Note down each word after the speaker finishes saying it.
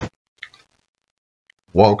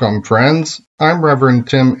Welcome, friends. I'm Reverend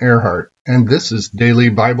Tim Earhart, and this is Daily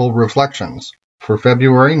Bible Reflections for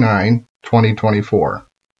February 9, 2024.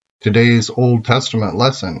 Today's Old Testament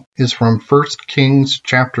lesson is from 1 Kings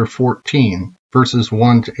chapter 14, verses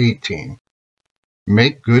 1 to 18.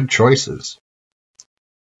 Make good choices.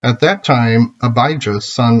 At that time, Abijah,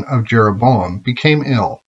 son of Jeroboam, became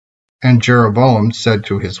ill, and Jeroboam said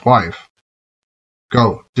to his wife,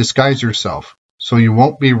 "Go, disguise yourself, so you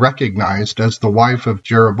won't be recognized as the wife of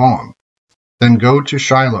Jeroboam. Then go to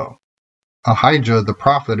Shiloh. Ahijah the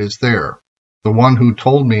prophet is there, the one who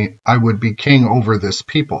told me I would be king over this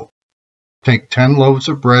people. Take 10 loaves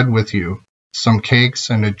of bread with you, some cakes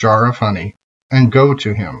and a jar of honey, and go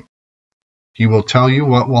to him. He will tell you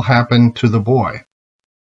what will happen to the boy."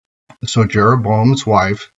 So Jeroboam's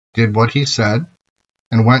wife did what he said,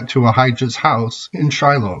 and went to Ahijah's house in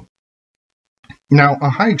Shiloh. Now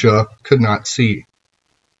Ahijah could not see.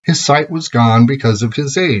 His sight was gone because of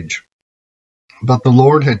his age. But the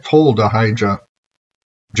Lord had told Ahijah,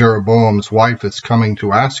 "Jeroboam's wife is coming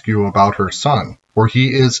to ask you about her son, for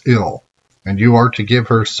he is ill, and you are to give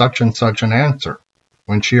her such and such an answer.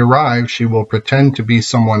 When she arrives, she will pretend to be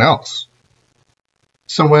someone else."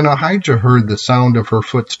 So when Ahijah heard the sound of her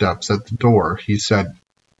footsteps at the door, he said,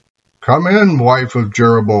 "Come in, wife of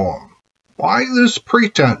Jeroboam. Why this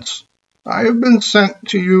pretense? I have been sent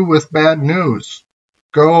to you with bad news.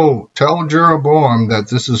 Go, tell Jeroboam that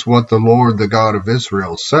this is what the Lord, the God of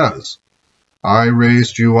Israel, says. I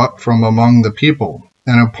raised you up from among the people,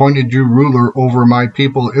 and appointed you ruler over my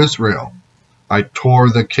people Israel. I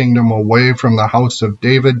tore the kingdom away from the house of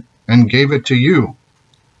David and gave it to you.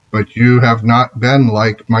 But you have not been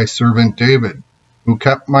like my servant David, who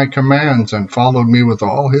kept my commands and followed me with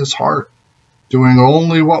all his heart, doing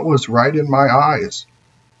only what was right in my eyes.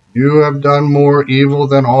 You have done more evil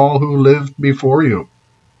than all who lived before you.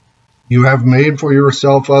 You have made for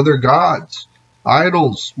yourself other gods,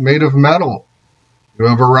 idols made of metal. You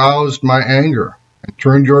have aroused my anger and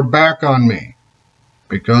turned your back on me.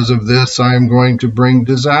 Because of this, I am going to bring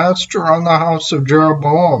disaster on the house of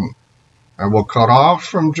Jeroboam. I will cut off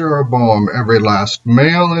from Jeroboam every last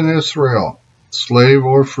male in Israel, slave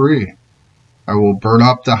or free. I will burn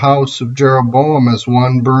up the house of Jeroboam as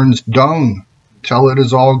one burns dung, till it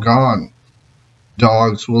is all gone.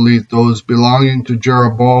 Dogs will eat those belonging to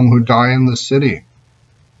Jeroboam who die in the city,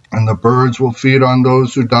 and the birds will feed on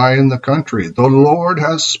those who die in the country. The Lord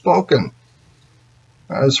has spoken.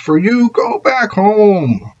 As for you, go back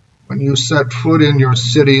home. When you set foot in your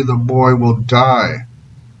city, the boy will die.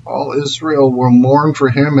 All Israel will mourn for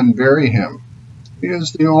him and bury him. He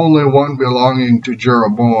is the only one belonging to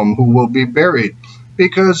Jeroboam who will be buried,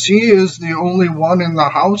 because he is the only one in the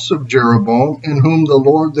house of Jeroboam in whom the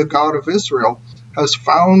Lord, the God of Israel, has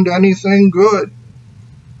found anything good.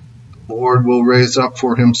 The Lord will raise up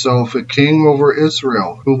for himself a king over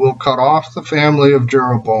Israel, who will cut off the family of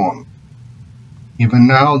Jeroboam. Even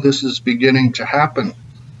now this is beginning to happen.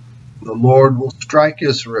 The Lord will strike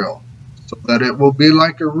Israel, so that it will be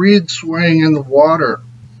like a reed swaying in the water.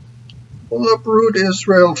 He will uproot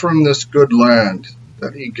Israel from this good land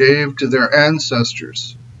that he gave to their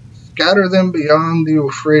ancestors, scatter them beyond the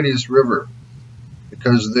Euphrates River,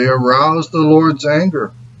 because they aroused the Lord's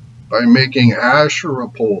anger by making Asherah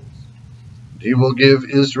poles. He will give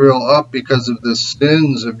Israel up because of the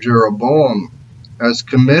sins of Jeroboam has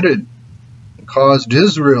committed and caused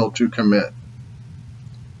Israel to commit.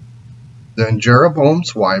 Then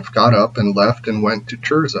Jeroboam's wife got up and left and went to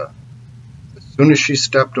Tirzah. As soon as she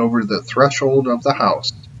stepped over the threshold of the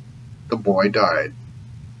house, the boy died.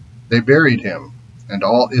 They buried him, and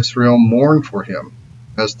all Israel mourned for him,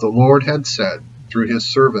 as the Lord had said through his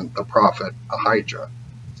servant the prophet Ahijah.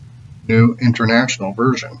 New International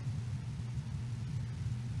Version.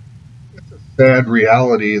 It's a sad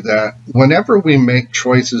reality that whenever we make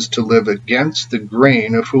choices to live against the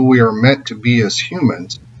grain of who we are meant to be as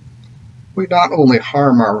humans, we not only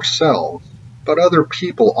harm ourselves, but other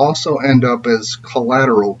people also end up as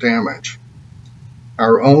collateral damage.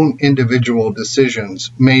 Our own individual decisions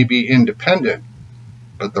may be independent,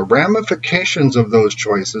 but the ramifications of those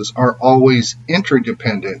choices are always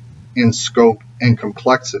interdependent in scope and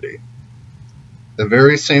complexity. The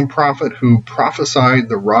very same prophet who prophesied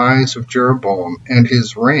the rise of Jeroboam and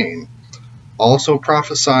his reign also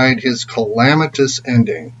prophesied his calamitous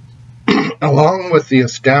ending. Along with the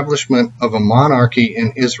establishment of a monarchy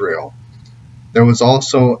in Israel, there was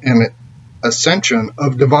also an ascension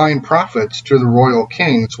of divine prophets to the royal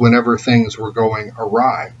kings whenever things were going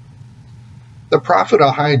awry. The prophet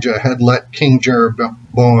Ahijah had let King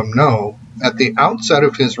Jeroboam know at the outset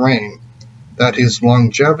of his reign that his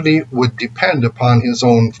longevity would depend upon his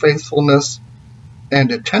own faithfulness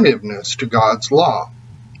and attentiveness to God's law.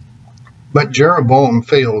 But Jeroboam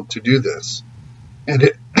failed to do this, and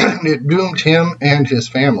it doomed him and his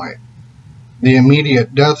family. The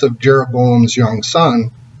immediate death of Jeroboam's young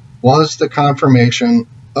son was the confirmation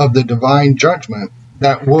of the divine judgment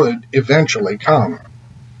that would eventually come.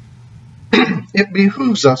 It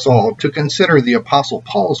behooves us all to consider the Apostle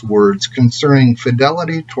Paul's words concerning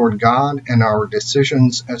fidelity toward God and our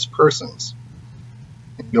decisions as persons.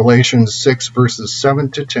 In Galatians 6 verses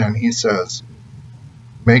 7 to 10, he says,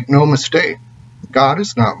 "Make no mistake, God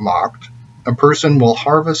is not mocked. A person will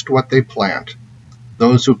harvest what they plant.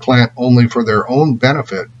 Those who plant only for their own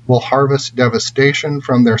benefit will harvest devastation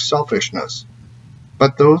from their selfishness.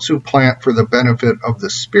 But those who plant for the benefit of the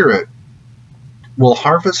Spirit will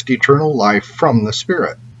harvest eternal life from the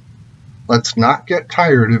Spirit. Let's not get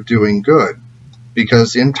tired of doing good,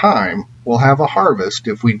 because in time we'll have a harvest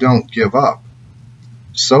if we don't give up.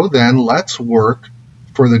 So then, let's work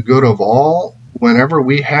for the good of all whenever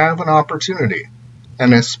we have an opportunity,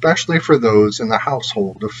 and especially for those in the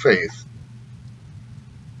household of faith."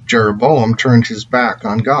 Jeroboam turned his back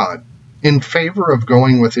on God in favor of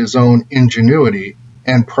going with his own ingenuity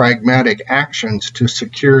and pragmatic actions to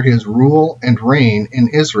secure his rule and reign in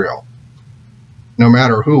Israel. No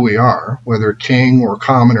matter who we are, whether king or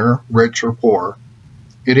commoner, rich or poor,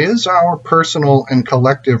 it is our personal and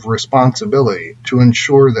collective responsibility to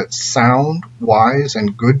ensure that sound, wise,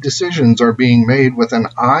 and good decisions are being made with an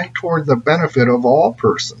eye toward the benefit of all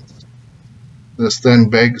persons. This then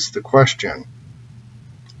begs the question,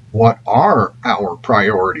 what are our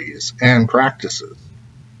priorities and practices?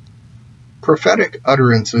 Prophetic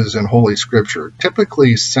utterances in Holy Scripture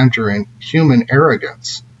typically center in human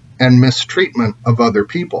arrogance and mistreatment of other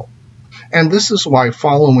people. And this is why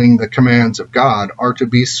following the commands of God are to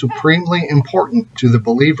be supremely important to the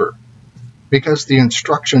believer, because the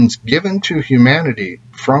instructions given to humanity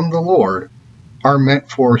from the Lord are meant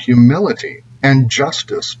for humility and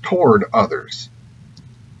justice toward others.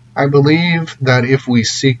 I believe that if we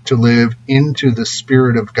seek to live into the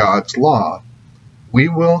spirit of God's law, we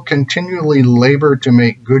will continually labor to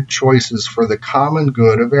make good choices for the common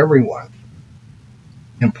good of everyone.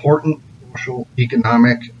 Important social,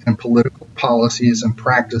 economic, and political policies and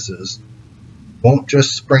practices won't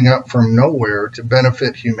just spring up from nowhere to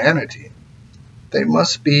benefit humanity. They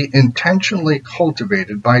must be intentionally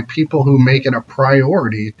cultivated by people who make it a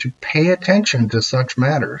priority to pay attention to such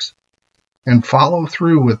matters and follow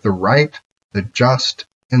through with the right, the just,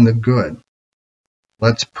 and the good.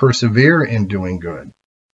 Let's persevere in doing good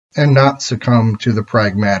and not succumb to the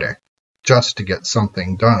pragmatic just to get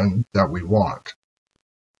something done that we want.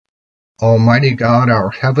 Almighty God, our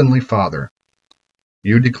Heavenly Father,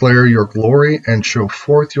 you declare your glory and show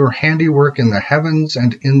forth your handiwork in the heavens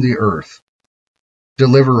and in the earth.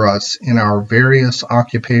 Deliver us in our various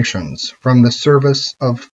occupations from the service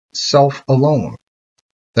of self alone,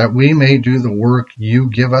 that we may do the work you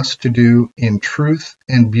give us to do in truth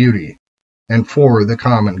and beauty, and for the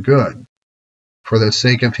common good, for the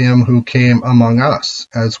sake of him who came among us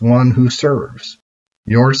as one who serves,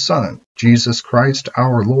 your Son, Jesus Christ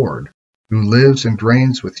our Lord, who lives and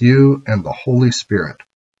reigns with you and the Holy Spirit,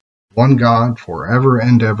 one God, forever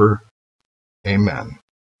and ever. Amen.